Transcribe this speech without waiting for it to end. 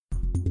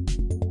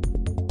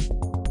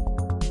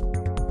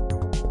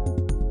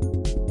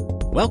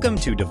Welcome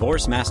to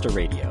Divorce Master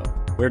Radio,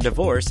 where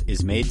divorce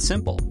is made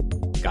simple.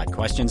 Got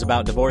questions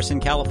about divorce in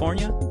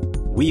California?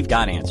 We've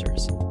got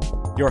answers.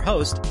 Your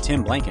host,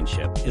 Tim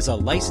Blankenship, is a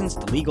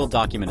licensed legal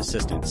document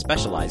assistant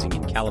specializing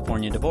in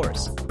California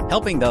divorce,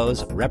 helping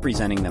those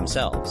representing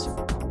themselves.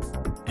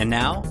 And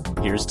now,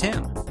 here's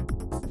Tim.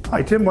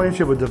 Hi, Tim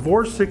Blankenship with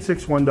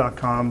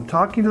Divorce661.com,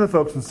 talking to the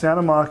folks in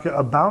Santa Monica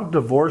about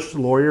divorce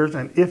lawyers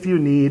and if you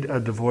need a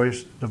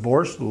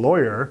divorce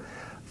lawyer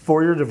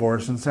for your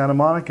divorce in Santa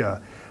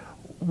Monica.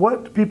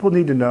 What people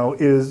need to know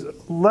is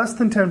less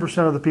than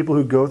 10% of the people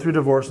who go through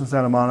divorce in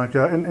Santa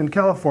Monica, and in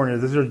California,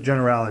 these are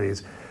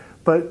generalities,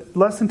 but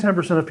less than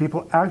 10% of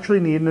people actually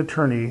need an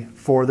attorney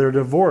for their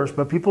divorce,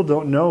 but people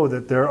don't know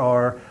that there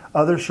are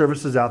other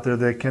services out there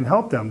that can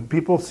help them.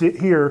 People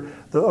hear,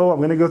 I'm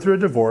going to go through a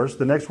divorce.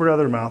 The next word out of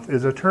their mouth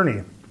is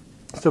attorney.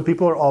 So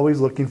people are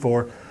always looking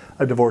for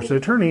a divorce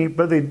attorney,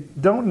 but they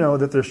don't know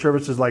that there's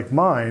services like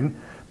mine,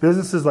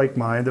 businesses like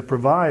mine, that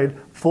provide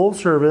full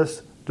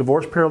service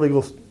divorce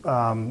paralegal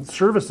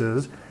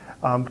services,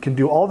 can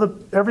do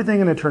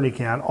everything an attorney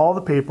can, all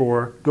the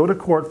paperwork, go to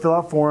court, fill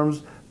out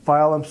forms,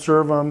 file them,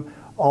 serve them,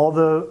 all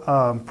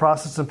the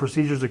process and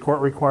procedures the court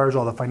requires,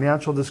 all the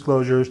financial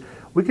disclosures.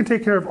 We can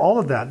take care of all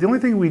of that. The only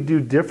thing we do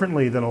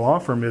differently than a law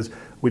firm is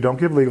we don't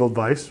give legal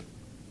advice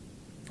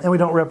and we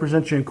don't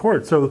represent you in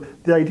court. So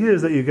the idea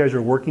is that you guys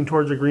are working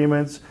towards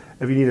agreements.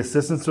 If you need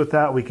assistance with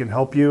that, we can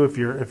help you. If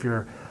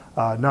you're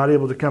not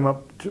able to come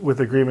up with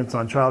agreements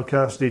on child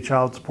custody,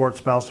 child support,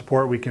 spouse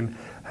support, we can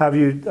have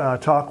you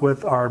talk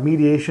with our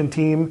mediation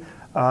team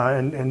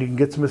and you can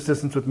get some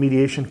assistance with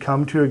mediation,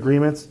 come to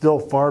agreements, still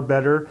far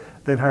better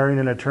than hiring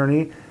an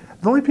attorney.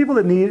 The only people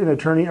that need an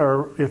attorney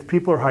are if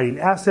people are hiding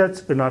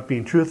assets, they're not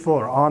being truthful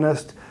or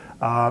honest,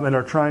 and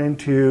are trying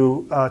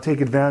to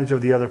take advantage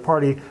of the other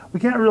party. We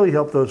can't really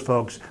help those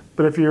folks.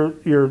 But if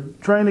you're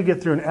trying to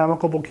get through an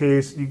amicable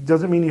case, it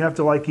doesn't mean you have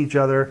to like each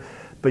other,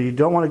 but you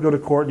don't want to go to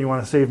court and you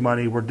want to save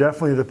money, we're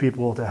definitely the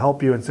people to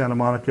help you in Santa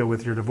Monica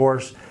with your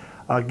divorce.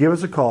 Give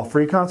us a call,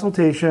 free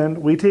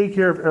consultation. We take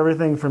care of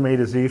everything from A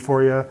to Z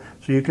for you,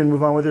 so you can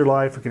move on with your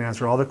life. We can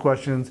answer all the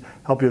questions,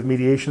 help you with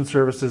mediation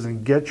services,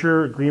 and get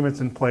your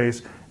agreements in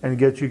place and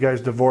get you guys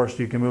divorced.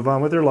 You can move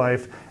on with your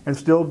life and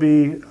still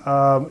be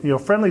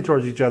friendly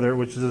towards each other,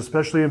 which is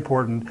especially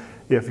important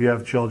if you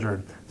have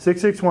children.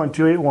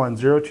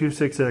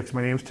 661-281-0266.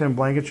 My name's Tim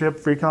Blankenship.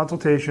 Free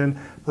consultation.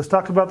 Let's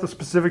talk about the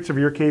specifics of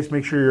your case.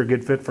 Make sure you're a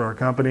good fit for our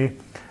company,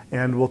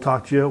 and we'll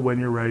talk to you when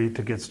you're ready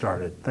to get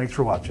started. Thanks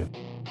for watching.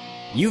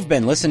 You've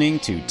been listening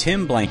to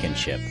Tim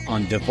Blankenship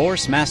on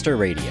Divorce Master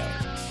Radio.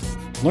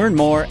 Learn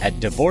more at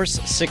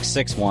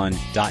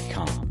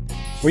Divorce661.com,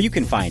 where you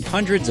can find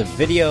hundreds of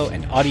video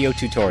and audio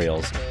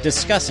tutorials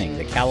discussing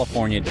the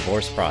California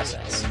divorce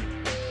process.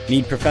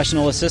 Need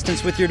professional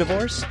assistance with your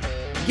divorce?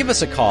 Give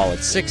us a call at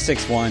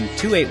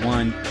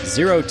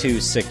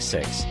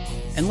 661-281-0266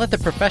 and let the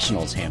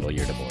professionals handle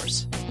your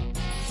divorce.